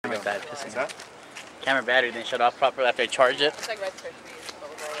bad pissing. What's that? Camera battery didn't shut off properly after I charged it. It's like Red Fish.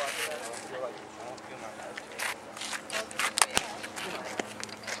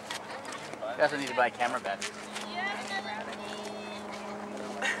 You guys need to buy a camera battery.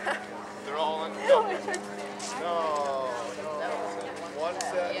 They're all in. No. One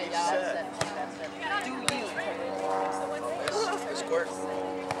set, each set. Do you? Squirt.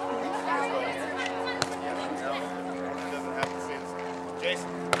 Doesn't have to see this. Jason.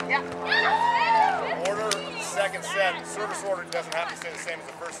 Yeah. Order the second set. Service order doesn't have to stay the same as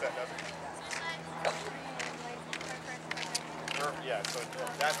the first set, does it? Yeah, so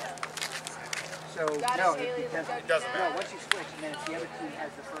that. So, no, it doesn't. It doesn't matter. No, once you switch, and then if the other team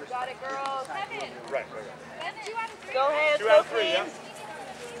has the first. Got it, girl. Right. Go ahead, 2 out of 3, yeah?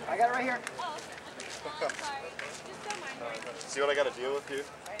 I got it right here. See what I got to deal with, dude?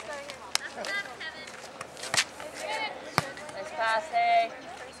 Nice pass, hey.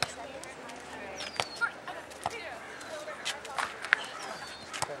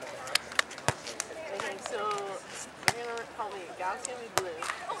 Okay, so you're gonna call me Gal's gonna be blue.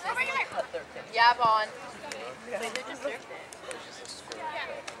 Yeah, Vaughn. Wait, they're just there.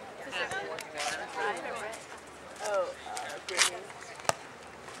 Oh, Brittany.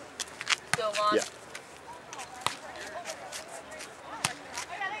 Still on? Yeah.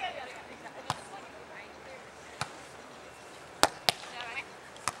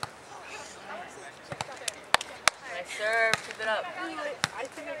 Nice serve. Keep it up. I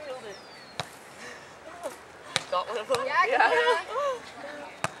think I killed it. Got one of them? Yeah.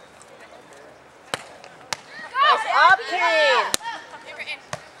 Nice up, Kane.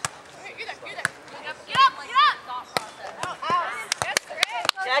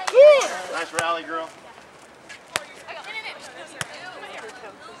 Jackie. Nice rally, girl.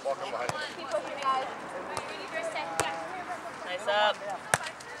 Walking behind you. Nice up.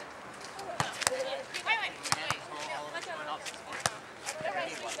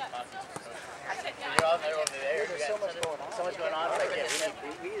 There's so much going on. So much going on.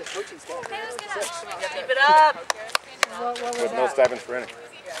 We need a coaching staff. Keep it up. With no stipends for any.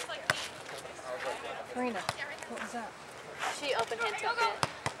 Karina, what was that? She open hand took it.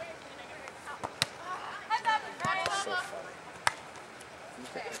 So funny.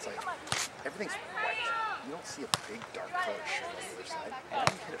 It's like everything's white. You don't see a big dark color shirt on the other side. And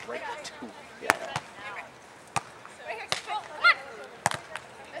you hit it right there too. Yeah, I know.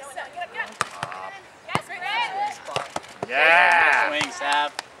 Yeah! Swing,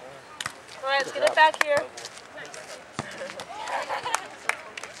 Sab. Alright, let's get it back here.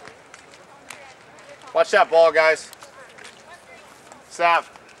 Watch that ball, guys. Sav,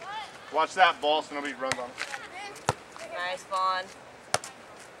 watch that ball so nobody runs on it. Nice, Vaughn.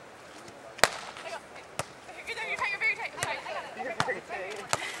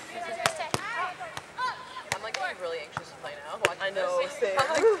 I'm like really anxious to play now. I know. Same.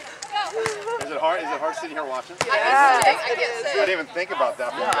 Is it hard? Is it hard sitting here watching? Yeah. I didn't even think about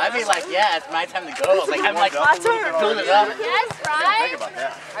that. No, I mean like, yeah, it's my time to go. Like I'm like Build building it up. Yes, Think right? about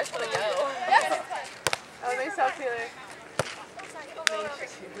that. I just want to go. Oh, they saw Taylor.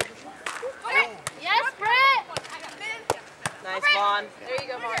 Yes, Brett! Nice, Vaughn. There you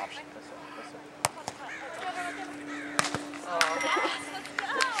go, Vaughn. Oh.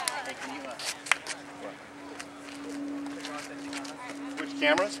 Which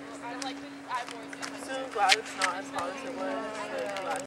cameras? So glad it's not as hot as it was.